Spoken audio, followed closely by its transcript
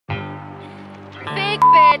Fake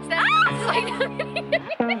bitch. That's like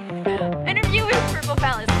interview with Purple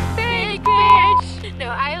Palace. Fake bitch. No,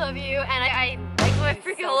 I love you, and I like I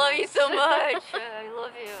freaking love you so much. I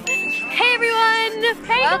love you. Hey everyone!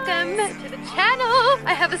 Hey welcome to the channel.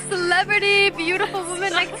 I have a celebrity, beautiful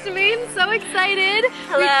woman next to me. I'm so excited.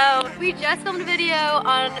 Hello. We just filmed a video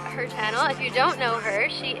on her channel. If you don't know her,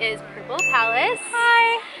 she is Purple Palace.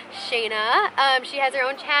 Hi. Shayna. She has her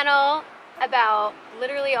own channel about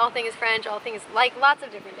literally all things French, all things, like lots of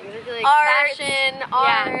different things. I feel like art. fashion,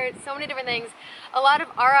 art, so many different things. A lot of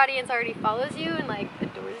our audience already follows you and like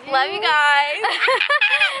adores you. Love you guys.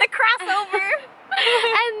 The crossover.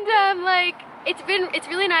 And like it's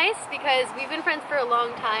really nice because we've been friends for a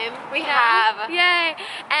long time. We have. Yay.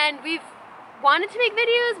 And we've wanted to make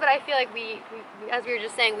videos, but I feel like we as we were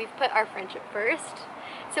just saying, we've put our friendship first.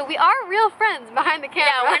 So we are real friends behind the camera.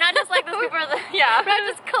 Yeah, we're not just like those people. Yeah. We're not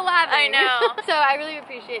just collabing. I know. So I really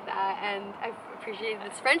appreciate that, and I appreciate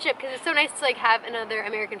this friendship because it's so nice to like have another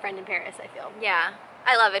American friend in Paris, I feel. Yeah.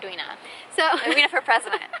 I love Edwina. So Edwina for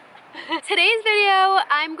president. Today's video,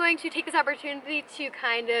 I'm going to take this opportunity to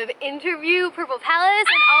kind of interview Purple Palace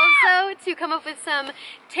and also to come up with some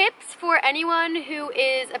tips for anyone who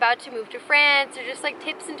is about to move to France, or just like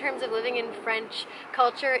tips in terms of living in French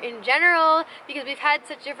culture in general, because we've had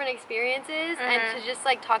such different experiences, and to just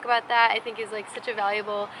like talk about that I think is like such a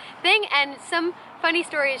valuable thing, and some funny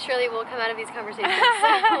stories surely will come out of these conversations.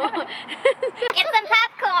 So. Get some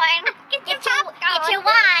popcorn. Get your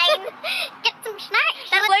wine. Get some snacks.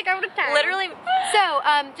 That's like over the time. Literally. So,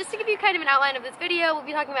 just to give you kind of an outline of this video, we'll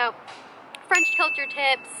be talking about French culture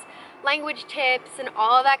tips, language tips, and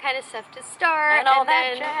all of that kind of stuff to start. And all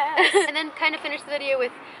that jazz. And then kind of finish the video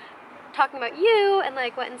with talking about you and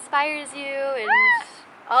like what inspires you and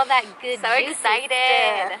all that good So juicy excited.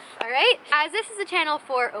 stuff. All right. As this is a channel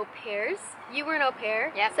for au pairs, you were an au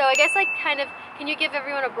pair. Yep. So I guess like kind of, can you give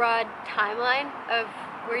everyone a broad timeline of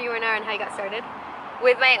where you are now and how you got started?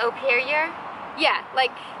 With my au pair year? Yeah,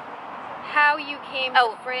 like how you came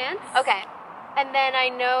to France. Okay. And then I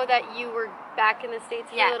know that you were back in the States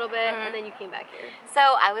for a little bit, and then you came back here. So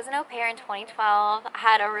I was an au pair in 2012. I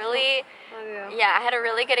had a really, I had a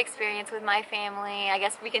really good experience with my family. I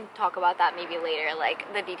guess we can talk about that maybe later, like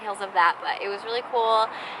the details of that, but it was really cool.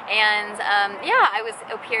 And yeah, I was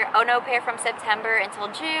an au pair from September until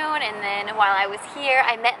June, and then while I was here,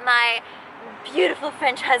 I met my beautiful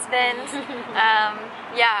French husband.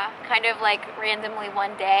 Yeah, kind of like randomly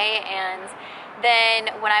one day, and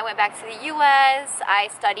then when I went back to the US, I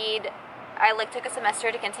like took a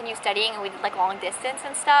semester to continue studying, and we did like long distance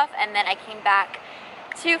and stuff, and then I came back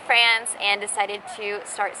to France and decided to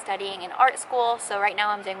start studying in art school. So right now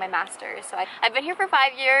I'm doing my master's. So I've been here for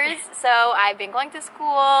 5 years, so I've been going to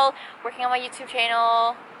school, working on my YouTube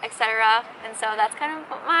channel, etc. And so that's kind of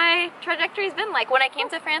what my trajectory has been like. When I came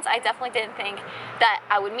to France, I definitely didn't think that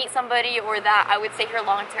I would meet somebody or that I would stay here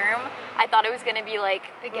long term. I thought it was going to be like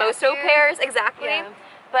most au pairs, exactly. Yeah.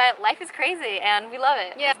 But life is crazy and we love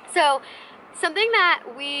it. Yeah. So something that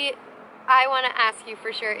I want to ask you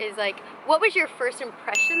for sure is like, what was your first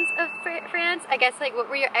impressions of France? I guess like what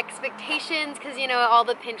were your expectations? Because you know, all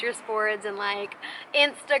the Pinterest boards and like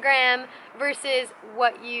Instagram versus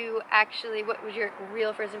what was your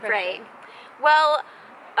real first impression? Right. Well,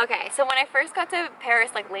 okay, so when I first got to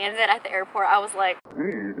Paris, like landed at the airport, I was like,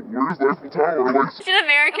 where's Eiffel Tower? Like, an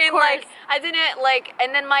American, like, I didn't like,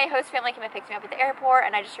 and then my host family came and picked me up at the airport,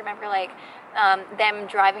 and I just remember like them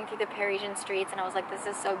driving through the Parisian streets, and I was like, this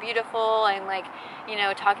is so beautiful, and like, you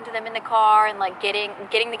know, talking to them in the car, and like getting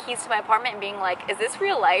the keys to my apartment and being like, is this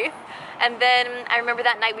real life? And then I remember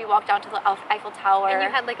that night we walked down to the Eiffel Tower. And you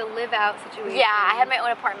had like a live out situation. Yeah, I had my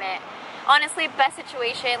own apartment. Honestly, best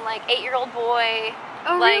situation, like 8-year-old boy.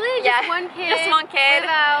 Oh like, really? Yeah, Just one kid? Just one kid. Live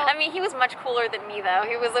out. I mean, he was much cooler than me though.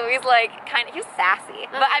 He was always like, he was sassy.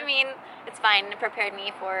 But I mean, it's fine, it prepared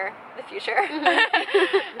me for the future.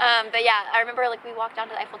 But yeah, I remember like we walked down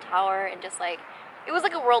to the Eiffel Tower and just like, it was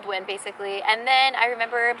like a whirlwind basically. And then I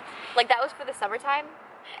remember, like that was for the summertime.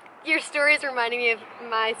 Your story is reminding me of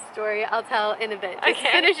my story. I'll tell in a bit. Just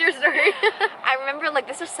Okay. finish your story. I remember like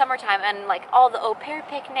this was summertime and like all the au pair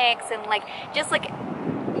picnics and like just like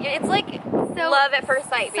it's like love at first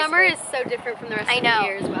sight. Summer basically. is so different from the rest I of know. the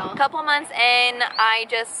year as well. A couple months in, I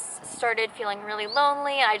just started feeling really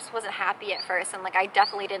lonely, and I just wasn't happy at first, and like I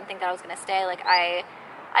definitely didn't think that I was gonna stay. Like I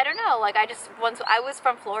I don't know, like I was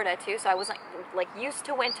from Florida too, so I wasn't like used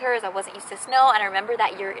to winters, I wasn't used to snow, and I remember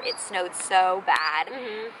that year it snowed so bad.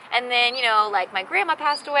 And then, you know, like my grandma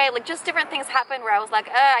passed away, like just different things happened where I was like,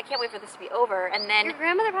 I can't wait for this to be over. And then your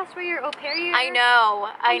grandmother passed away your au pair year? I know.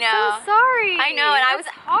 I'm so sorry. I know, and That's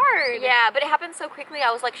hard. Yeah, but it happened so quickly.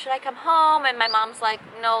 I was like, should I come home? And my mom's like,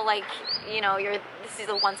 no, like, you know, this is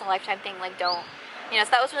a once in a lifetime thing, like don't. You know,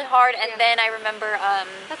 so that was really hard. And then I remember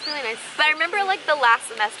that's really nice. But I remember like the last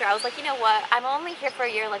semester I was like, you know what, I'm only here for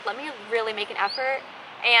a year, like let me really make an effort.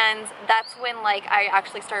 And that's when like I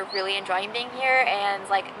actually started really enjoying being here and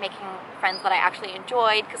like making friends that I actually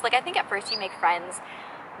enjoyed, because like I think at first you make friends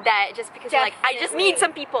that just because you're like, I just need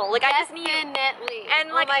some people, like I just need, and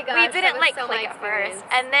like oh my gosh, we didn't like click at first,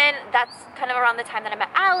 and then that's kind of around the time that I met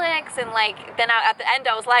Alex, and like then at the end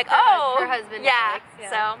I was like, oh, her husband, yeah. Alex,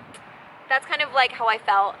 yeah. So that's kind of like how I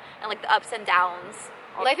felt, and like the ups and downs.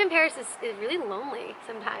 Life in Paris is really lonely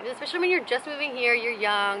sometimes, especially when you're just moving here, you're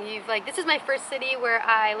young, this is my first city where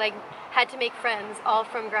I like had to make friends all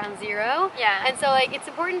from ground zero. Yeah. And so like it's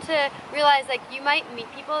important to realize like you might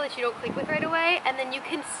meet people that you don't click with right away, and then you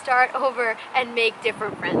can start over and make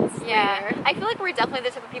different friends. Yeah. later. I feel like we're definitely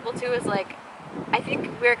the type of people too, is like, I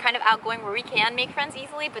think we're kind of outgoing where we can make friends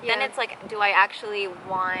easily, but then it's like, do I actually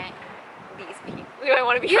want these people? Do I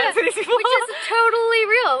want to be friends with these people? Which is totally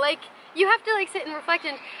real. Like, you have to like sit and reflect,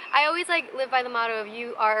 and I always like live by the motto of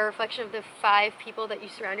you are a reflection of the 5 people that you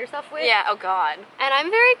surround yourself with. Yeah, oh god. And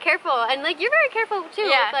I'm very careful, and like you're very careful too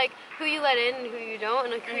Yeah. with like who you let in and who you don't,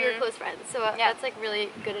 and like who your close friends. So that's like really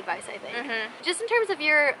good advice, I think. Just in terms of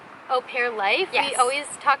your au pair life, we always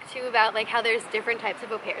talk too about like how there's different types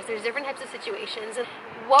of au pairs, there's different types of situations, and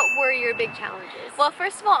what were your big challenges? Well,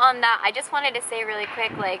 first of all, on that, I just wanted to say really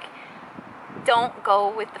quick, like, don't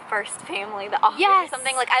go with the first family that offers you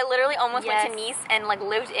something. Like, I literally almost went to Nice and like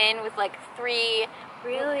lived in with like 3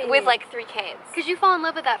 kids. Because you fall in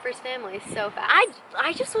love with that first family so fast.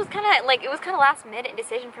 I just was kind of like, it was kind of last minute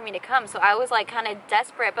decision for me to come, so I was like kind of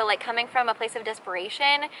desperate, but like coming from a place of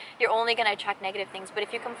desperation, you're only going to attract negative things. But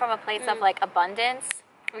if you come from a place of like abundance,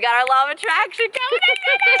 we got our law of attraction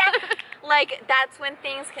coming. Like, that's when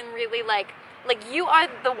things can really like you are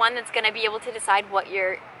the one that's going to be able to decide what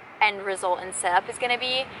your end result and setup is going to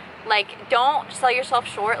be. Like, don't sell yourself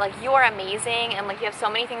short. Like, you are amazing, and like you have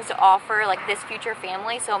so many things to offer like this future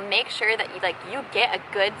family, so make sure that you get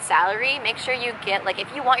a good salary. Make sure you get, like,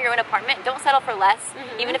 if you want your own apartment, don't settle for less,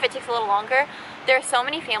 even if it takes a little longer. There are so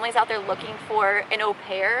many families out there looking for an au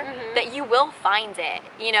pair that you will find it,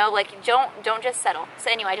 you know, like don't just settle.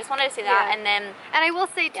 So anyway, I just wanted to say that. And then, and I will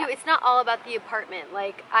say too, it's not all about the apartment.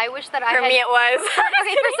 Like, I wish that for me it was.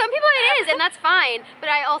 Okay, for some people it is, and that's fine, but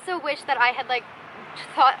I also wish that I had like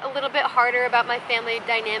thought a little bit harder about my family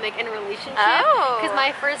dynamic and relationship, because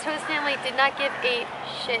my first host family did not give a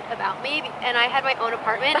shit about me, and I had my own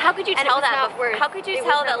apartment. But how could you tell that? How could you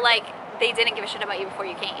tell that like they didn't give a shit about you before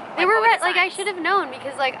you came? They were like, I should have known,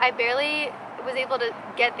 because like I barely was able to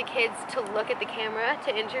get the kids to look at the camera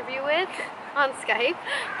to interview with on Skype.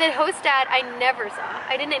 The host dad I never saw.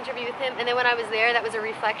 I didn't interview with him, and then when I was there, that was a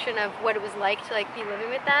reflection of what it was like to like be living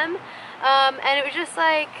with them, and it was just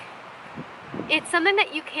like, it's something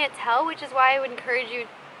that you can't tell, which is why I would encourage you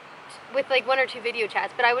with like 1 or 2 video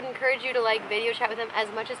chats, but I would encourage you to like video chat with them as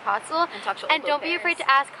much as possible, and don't be afraid to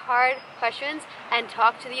ask hard questions and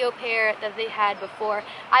talk to the au pair that they had before.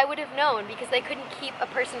 I would have known, because they couldn't keep a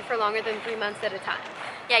person for longer than 3 months at a time.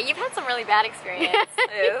 Yeah, you've had some really bad experiences.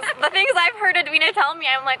 The things I've heard Edwina tell me,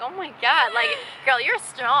 I'm like, oh my god, like, girl, you're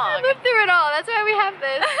strong. I lived through it all, that's why we have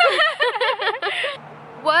this.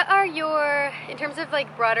 What are your, in terms of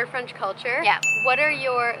like broader French culture, what are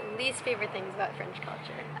your least favorite things about French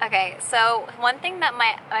culture? Okay, so one thing that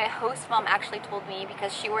my host mom actually told me,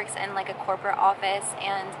 because she works in like a corporate office,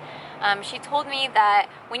 and she told me that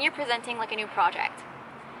when you're presenting like a new project,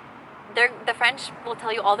 the French will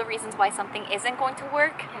tell you all the reasons why something isn't going to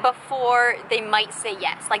work before they might say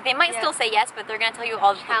yes. Like, they might still say yes, but they're going to tell you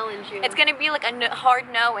all the challenge you. It's going to be like a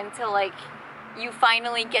hard no until like you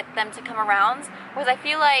finally get them to come around. Whereas I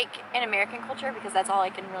feel like in American culture, because that's all I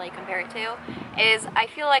can really compare it to, is I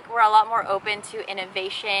feel like we're a lot more open to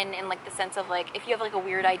innovation, in like the sense of like, if you have like a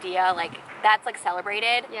weird idea, like that's like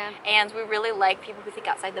celebrated. And we really like people who think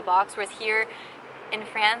outside the box. Whereas here in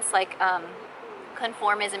France, like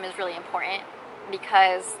conformism is really important,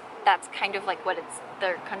 because that's kind of like what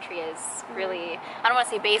their country is really, I don't want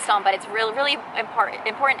to say based on, but it's really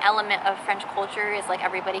important element of French culture is like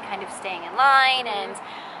everybody kind of staying in line, and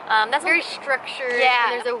That's very structured.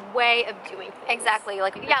 Yeah. And there's a way of doing things. Exactly.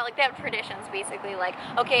 Like, yeah, like they have traditions basically. Like,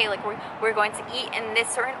 okay, like we're going to eat in this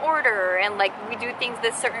certain order, and like we do things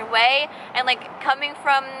this certain way. And like coming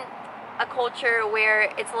from a culture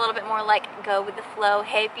where it's a little bit more like go with the flow,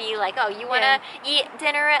 hippie, like, oh, you want to eat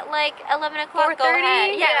dinner at like 11 o'clock, go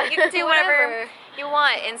ahead. Yeah, you can do whatever you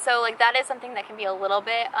want. And so like that is something that can be a little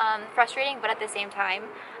bit frustrating, but at the same time,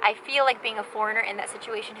 I feel like being a foreigner in that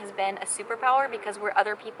situation has been a superpower, because where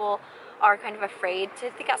other people are kind of afraid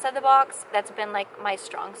to think outside the box, that's been like my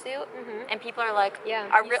strong suit. And people are like,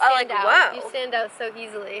 are like, whoa. You stand out so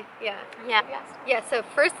easily. Yeah. Yeah. Yeah, so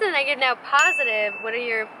first the negative, now positive. What are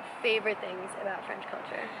your favorite things about French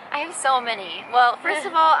culture? I have so many. Well, first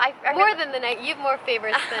of all, I more than the night. You have more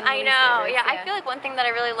favorites than I know. Yeah, I feel like one thing that I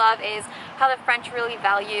really love is how the French really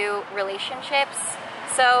value relationships.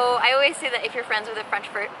 So I always say that if you're friends with a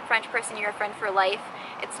French person, you're a friend for life.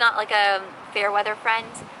 It's not like a fair weather friend.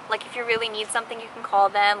 Like if you really need something, you can call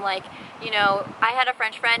them. Like, you know, I had a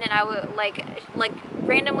French friend, and I would like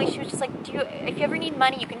randomly she was just like, if you ever need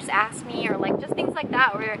money, you can just ask me, or like just things like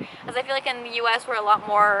that. Whereas I feel like in the U.S. we're a lot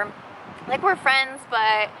more like we're friends,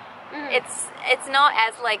 but it's not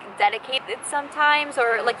as like dedicated sometimes,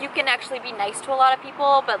 or like you can actually be nice to a lot of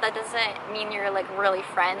people, but that doesn't mean you're like really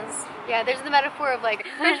friends. Yeah, there's the metaphor of like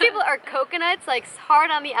French people are coconuts, like hard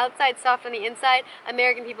on the outside, soft on the inside.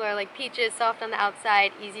 American people are like peaches, soft on the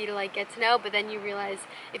outside, easy to like get to know, but then you realize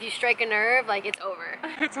if you strike a nerve, like it's over.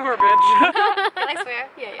 It's over, bitch. Can I swear?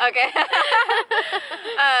 Yeah. Okay.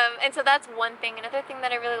 And so that's one thing. Another thing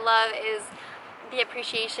that I really love is the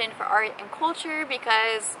appreciation for art and culture,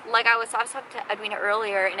 because like I was talking to Edwina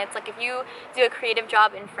earlier, and it's like if you do a creative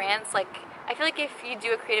job in France, like I feel like if you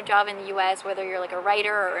do a creative job in the US, whether you're like a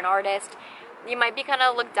writer or an artist, you might be kind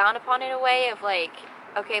of looked down upon in a way of like,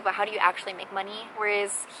 okay, but how do you actually make money?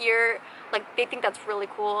 Whereas here, like they think that's really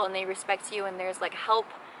cool and they respect you, and there's like help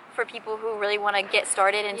for people who really want to get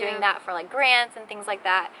started in doing that, for like grants and things like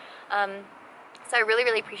that. So I really,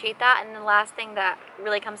 really appreciate that. And the last thing that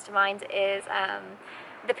really comes to mind is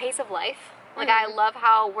the pace of life. Like I love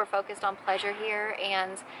how we're focused on pleasure here,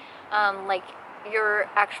 and like your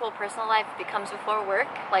actual personal life becomes before work,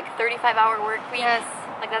 like 35-hour work week. Yes.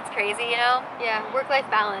 Like that's crazy, you know? Yeah, work-life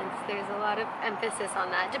balance. There's a lot of emphasis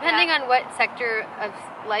on that, depending on what sector of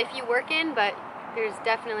life you work in, but there's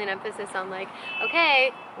definitely an emphasis on like,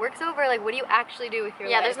 okay, work's over, like what do you actually do with your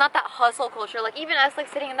life? Yeah, there's not that hustle culture. Like even us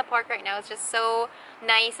like sitting in the park right now, it's just so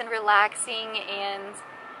nice and relaxing, and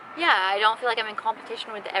yeah, I don't feel like I'm in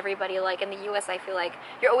competition with everybody. Like in the US, I feel like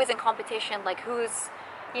you're always in competition, like who's,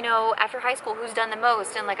 you know, after high school, who's done the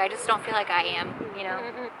most, and like I just don't feel like I am, you know?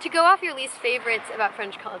 To go off your least favorites about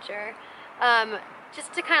French culture,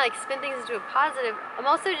 just to kind of like spin things into a positive, I'm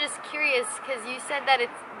also just curious because you said that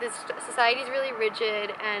this society is really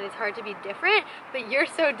rigid and it's hard to be different, but you're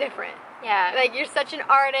so different. Yeah. Like you're such an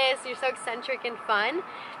artist, you're so eccentric and fun.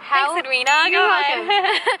 Thanks, Edwina. You're welcome.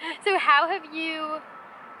 So how have you,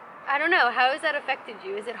 I don't know, how has that affected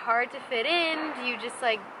you? Is it hard to fit in? Do you just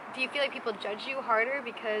like, do you feel like people judge you harder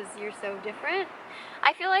because you're so different?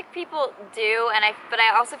 I feel like people do, but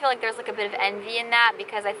I also feel like there's like a bit of envy in that,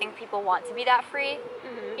 because I think people want to be that free,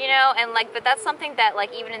 you know, and like, but that's something that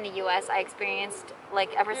like even in the US I experienced, like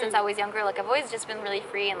ever since I was younger. Like I've always just been really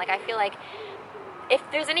free, and like I feel like if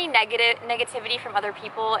there's any negativity from other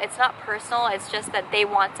people, it's not personal, it's just that they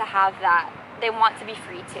want to have that, they want to be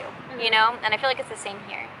free too, you know, and I feel like it's the same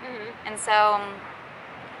here. And so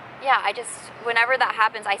yeah, I just, whenever that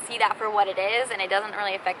happens, I see that for what it is, and it doesn't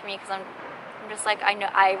really affect me, because I'm just like,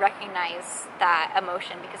 I recognize that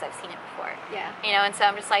emotion because I've seen it before. Yeah. You know, and so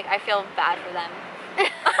I'm just like, I feel bad for them.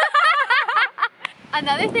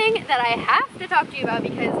 Another thing that I have to talk to you about,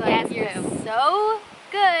 because like you're so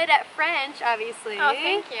good at French, obviously. Oh,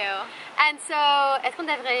 thank you. And so, est-ce qu'on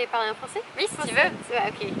devrait parler en français? Oui, si tu veux. Ouais,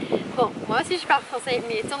 ok. Bon, moi aussi je parle français,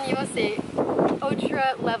 mais ton niveau c'est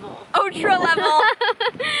ultra level. Ultra level.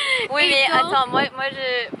 Oui, mais attends, moi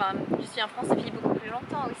je suis en France depuis beaucoup plus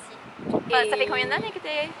longtemps aussi. Enfin, ça fait combien d'années que tu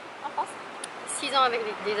es en France? 6 ans avec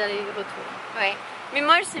des allers-retours. Ouais. Mais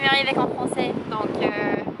moi je suis mariée avec un Français, donc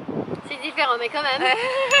c'est différent, mais quand même.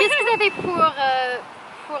 Qu'est-ce que tu as fait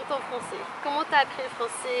pour ton français? Comment tu as appris le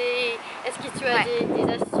français? Est-ce que tu as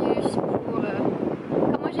des astuces pour...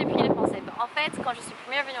 Comment j'ai appris le français? En fait, quand je suis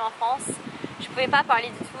première venue en France, je pouvais pas parler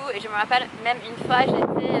du tout, et je me rappelle même une fois,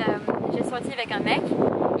 j'ai sorti avec un mec,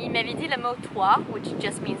 il m'avait dit le mot toi, which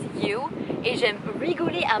just means you, et j'ai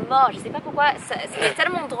rigolé à mort. Je sais pas pourquoi, c'était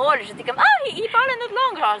tellement drôle. J'étais comme, ah, il parle une autre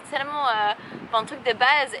langue, genre tellement un truc de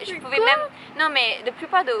base. Je pouvais même, non mais la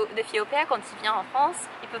plupart de filles au pair, quand ils viennent en France,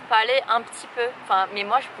 ils peuvent parler un petit peu, enfin, mais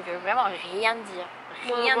moi je pouvais vraiment rien dire,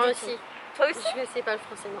 Rien moi du aussi. tout. Toi aussi? Je connaissais pas le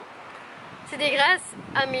français, non. C'était grâce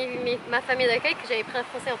à ma famille d'accueil que j'avais pris un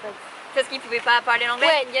français en fait. Parce qu'ils pouvaient pas parler l'anglais?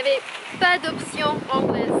 Ouais, il n'y avait pas d'option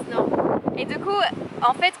anglaise, non. Et du coup,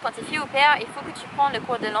 en fait, quand tu es fille au père, il faut que tu prennes le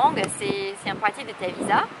cours de langue. C'est une partie de ta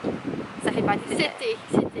visa. Ça fait partie de ta...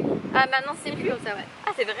 C'était. Ah, maintenant c'est plus comme ça, ouais.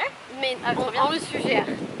 Ah, c'est vrai? Mais trop bien. on le suggère.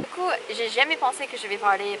 Du coup, j'ai jamais pensé que je vais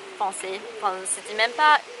parler français. Enfin, c'était même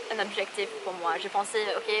pas un objectif pour moi. Je pensais,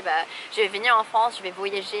 ok, bah, je vais venir en France, je vais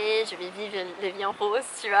voyager, je vais vivre la vie en rose,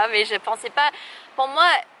 tu vois. Mais je pensais pas. Pour moi,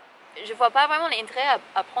 je vois pas vraiment l'intérêt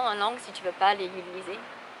à apprendre une langue si tu veux pas l'utiliser.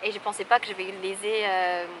 Et je pensais pas que je vais utiliser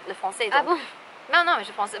le français. Donc... Ah bon? Non, non,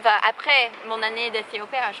 je pensais. Enfin, après mon année de fille au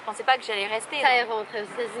père, je pensais pas que j'allais rester. T'allais rentrer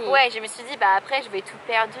aux États-Unis. Ouais, je me suis dit, bah après, je vais tout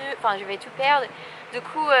perdre. Enfin, je vais tout perdre. Du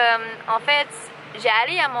coup, en fait, j'ai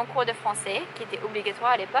allé à mon cours de français, qui était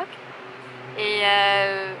obligatoire à l'époque. Et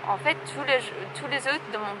en fait, tous les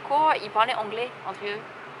autres de mon cours, ils parlaient anglais entre eux.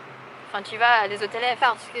 Enfin, tu vois, les autres élèves.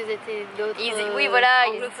 Parce qu'ils étaient d'autres. Oui, voilà,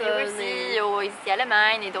 ils anglophones étaient Russie, ou ils étaient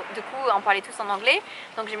Allemagne, et donc du coup, on parlait tous en anglais.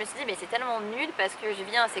 Donc je me suis dit, mais c'est tellement nul parce que je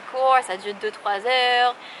viens à ces cours, ça dure 2-3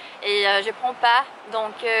 heures, et je prends pas.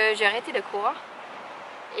 Donc j'ai arrêté le cours.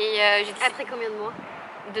 Et j'ai dit. Après combien de mois?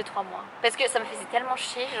 2-3 mois. Parce que ça me faisait tellement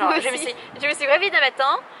chier. Genre, je me suis réveillée d'un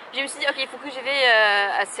matin, je me suis dit, ok, il faut que je vais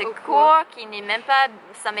à ce cours qui n'est même pas,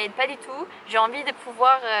 ça m'aide pas du tout. J'ai envie de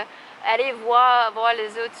pouvoir aller voir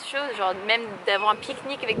les autres choses, genre même d'avoir un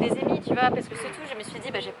pique-nique avec des amis, tu vois, parce que surtout, je me suis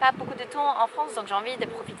dit, bah, j'ai pas beaucoup de temps en France, donc j'ai envie de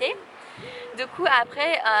profiter. Du coup,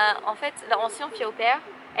 après, en fait, l'ancienne fille au père,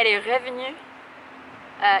 elle est revenue.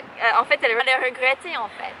 En fait, elle a regretté en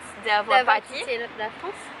fait d'avoir parti. La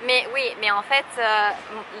France. Mais oui, mais en fait,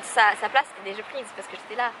 sa place était déjà prise parce que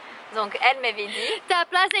j'étais là. Donc elle m'avait dit. Ta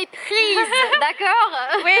place est prise, d'accord?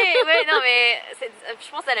 Oui, non, mais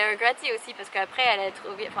je pense qu'elle a regretté aussi parce qu'après elle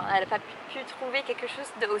a pas pu trouver quelque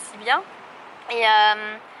chose de aussi bien. Et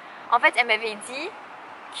en fait, elle m'avait dit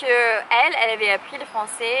que elle avait appris le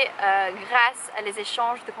français grâce à les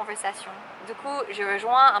échanges de conversation. Du coup, j'ai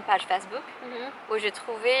rejoint un page Facebook où j'ai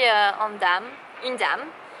trouvé une dame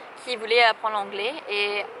qui voulait apprendre l'anglais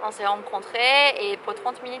et on s'est rencontrés et pour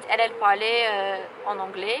 30 minutes, elle parlait en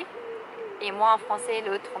anglais et moi en français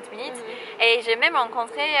l'autre 30 minutes. Et j'ai même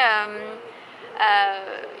rencontré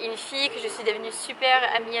une fille que je suis devenue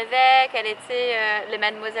super amie avec. Elle était la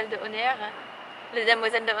mademoiselle de honneur, la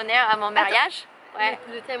demoiselle de honneur à mon mariage. Ouais.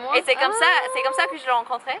 Le témoin. Et c'est comme ça que je l'ai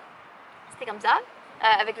rencontré. C'était comme ça,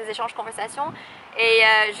 avec les échanges conversations. Et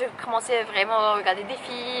je commençais vraiment à regarder des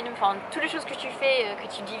films, enfin toutes les choses que tu fais,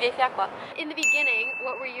 que tu devais faire quoi. In the beginning,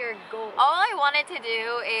 what were your goals? All I wanted to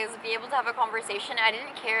do is be able to have a conversation. I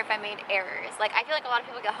didn't care if I made errors. Like I feel like a lot of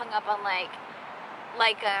people get hung up on like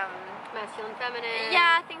masculine, feminine.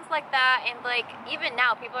 Yeah, things like that. And like even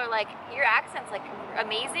now people are like, your accent's like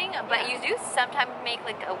amazing, but you do sometimes make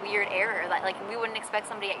like a weird error that like we wouldn't expect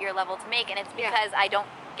somebody at your level to make, and it's because I don't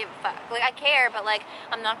give a fuck. Like I care, but like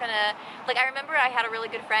I'm not gonna, like I remember I had a really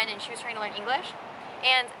good friend and she was trying to learn English,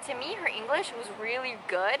 and to me her English was really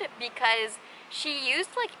good because she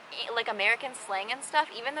used like American slang and stuff,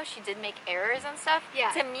 even though she did make errors and stuff.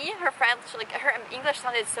 Yeah. To me, her French, like her English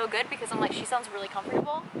sounded so good because I'm like, she sounds really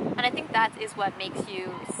comfortable, and I think that is what makes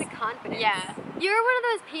you the confidence. Yeah. You're one of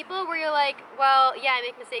those people where you're like, well, yeah, I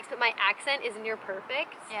make mistakes, but my accent is near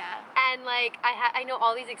perfect. Yeah. And like I know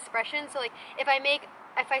all these expressions, so like if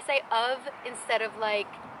I say of instead of like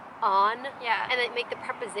on, Yeah. and then make the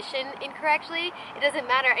preposition incorrectly, it doesn't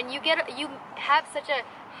matter, and you have such a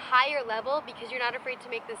higher level because you're not afraid to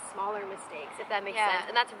make the smaller mistakes, if that makes sense,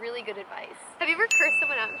 and that's really good advice. Have you ever cursed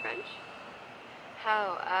someone out in French?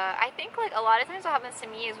 How? I think like a lot of times what happens to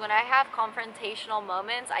me is when I have confrontational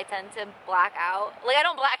moments, I tend to black out. Like I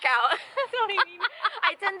don't black out. That's what I mean.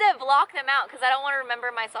 I tend to block them out because I don't want to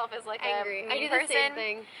remember myself as like angry. a mean I do the person. same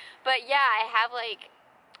thing. But yeah, I have like,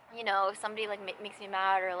 you know, if somebody like makes me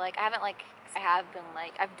mad or like I have been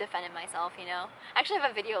like, I've defended myself, you know. I actually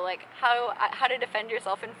have a video like how to defend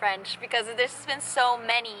yourself in French because there's been so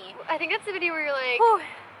many. I think that's the video where you're like,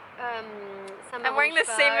 I'm wearing the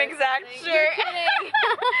same exact shirt.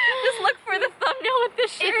 Just look for the thumbnail with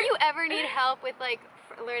this shirt. If you ever need help with like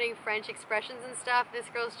learning French expressions and stuff, this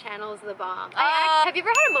girl's channel is the bomb. Have you ever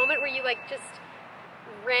had a moment where you like just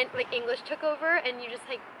English took over and you just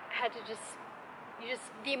like had to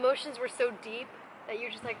the emotions were so deep that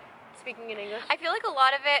you're just like speaking in English? I feel like a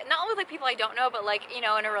lot of it, not only like people I don't know, but like, you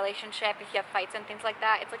know, in a relationship, if you have fights and things like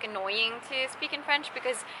that, it's like annoying to speak in French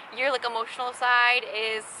because your like emotional side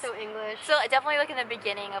is so English. So definitely like in the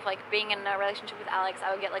beginning of like being in a relationship with Alex,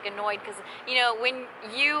 I would get like annoyed because, you know, when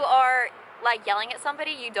you are like yelling at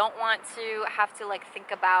somebody, you don't want to have to like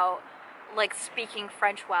think about like speaking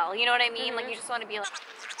French well, you know what I mean? Like you just want to be like,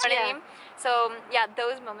 you know what I mean? So yeah,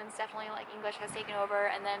 those moments definitely, like English has taken over.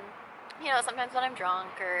 And then, you know, sometimes when I'm drunk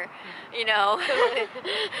or, you know,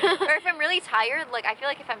 or if I'm really tired, like I feel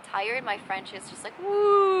like if I'm tired, my French is just like,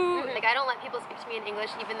 woo. Like I don't let people speak to me in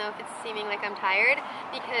English even though if it's seeming like I'm tired,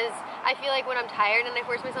 because I feel like when I'm tired and I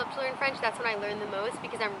force myself to learn French, that's when I learn the most,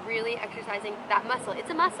 because I'm really exercising that muscle. It's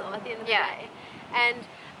a muscle at the end of the day. And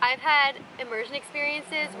I've had immersion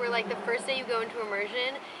experiences where like the first day you go into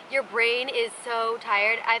immersion, your brain is so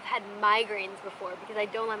tired. I've had migraines before because I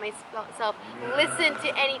don't let myself listen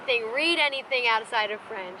to anything, read anything outside of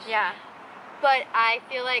French. Yeah. But I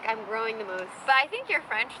feel like I'm growing the most. But I think your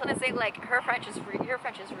French, let's say like your French is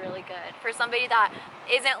really good for somebody that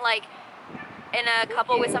isn't like in a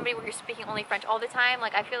couple with somebody where you're speaking only French all the time.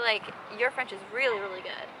 Like I feel like your French is really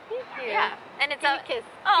good. Thank you. Yeah, and it's a kiss.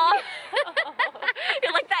 Oh,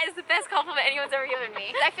 you're like, that is the best compliment anyone's ever given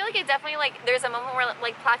me. I feel like it definitely, like there's a moment where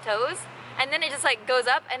like plateaus, and then it just like goes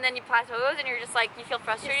up, and then you plateaus, and you're just like, you feel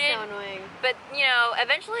frustrated. It's so annoying. But you know,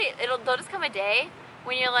 eventually there'll just come a day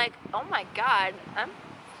when you're like, oh my god, I'm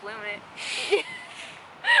fluent.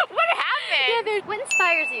 What happened? Yeah, what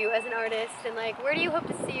inspires you as an artist, and like where do you hope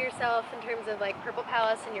to see yourself in terms of like Purple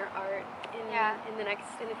Palace and your art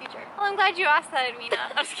in the future? Well, I'm glad you asked that, Edwina.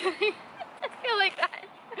 I'm just kidding. I feel like that.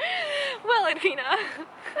 Well, Edwina.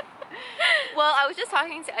 Well, I was just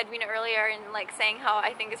talking to Edwina earlier and like saying how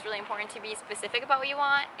I think it's really important to be specific about what you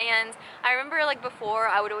want. And I remember like before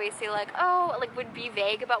I would always say like, oh, like would be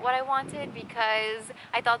vague about what I wanted, because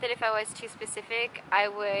I thought that if I was too specific, I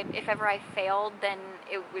would, if ever I failed, then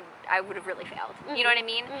I would have really failed. You know what I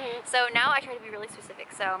mean? So now I try to be really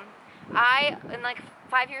specific. So in like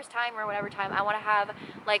 5 years time or whatever time, I want to have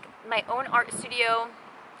like my own art studio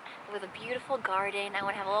with a beautiful garden. I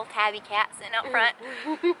want to have a little tabby cat sitting out front.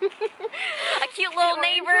 A cute little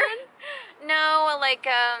neighbor. No, like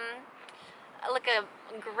a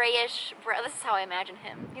grayish brown. This is how I imagine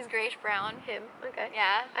him. He's grayish brown. Him. Okay.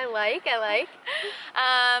 Yeah. I like.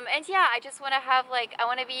 And yeah, I just want to have like, I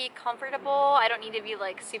want to be comfortable. I don't need to be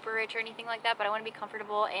like super rich or anything like that, but I want to be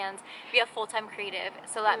comfortable and be a full-time creative.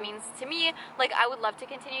 So that means to me, like I would love to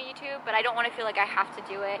continue YouTube, but I don't want to feel like I have to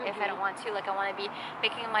do it if I don't want to. Like I want to be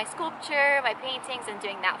making my sculpture, my paintings, and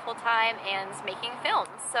doing that full-time and making films.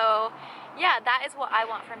 So yeah, that is what I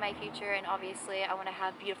want for my future, and obviously I want to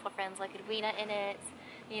have beautiful friends like Edwina in it.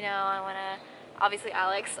 You know, I want to, obviously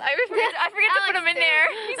Alex. I forget to put him in there.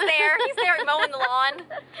 He's there mowing the lawn.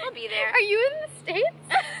 He'll be there. Are you in the States?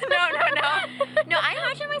 No. No, I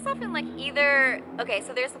imagine myself in like either, okay,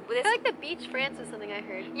 so there's this. I feel like the beach, France was something I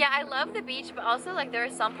heard. Yeah, I love the beach, but also like there are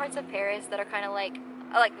some parts of Paris that are kind of like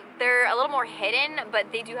they're a little more hidden, but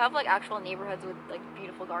they do have like actual neighborhoods with like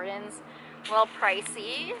beautiful gardens. Well,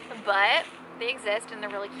 pricey, but they exist and they're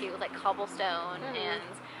really cute with like cobblestone and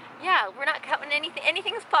yeah, we're not counting anything.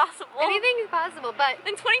 Anything's possible. Anything is possible, but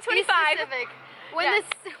in 2025, when this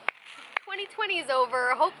 2020 is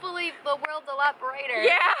over, hopefully the world's a lot brighter.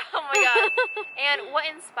 Yeah. Oh my god. And what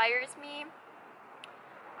inspires me?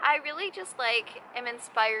 I really just like am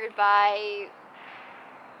inspired by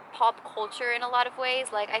pop culture in a lot of ways.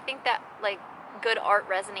 Like I think that like good art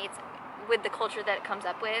resonates with the culture that it comes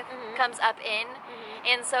up with,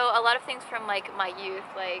 and so a lot of things from like my youth,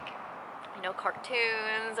 like, you know,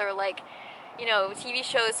 cartoons or like, you know, TV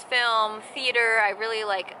shows, film, theater.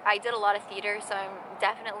 I did a lot of theater, so I'm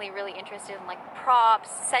definitely really interested in like props,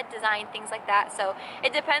 set design, things like that. So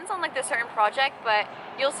it depends on like the certain project, but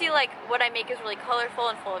you'll see like what I make is really colorful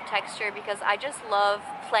and full of texture because I just love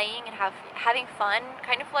playing and having fun,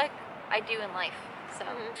 kind of like I do in life. So.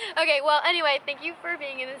 Okay, well, anyway, thank you for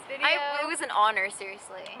being in this video. It was an honor,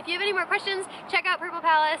 seriously. If you have any more questions, check out Purple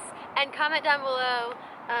Palace and comment down below.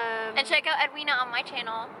 And check out Edwina on my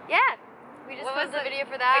channel. Yeah, we just posted a video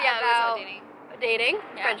for that about dating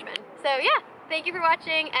Frenchmen. So yeah, thank you for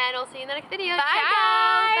watching, and I'll see you in the next video. Bye,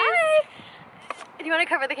 Ciao. guys. Bye. Do you want to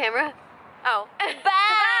cover the camera? Oh.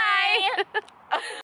 Bye.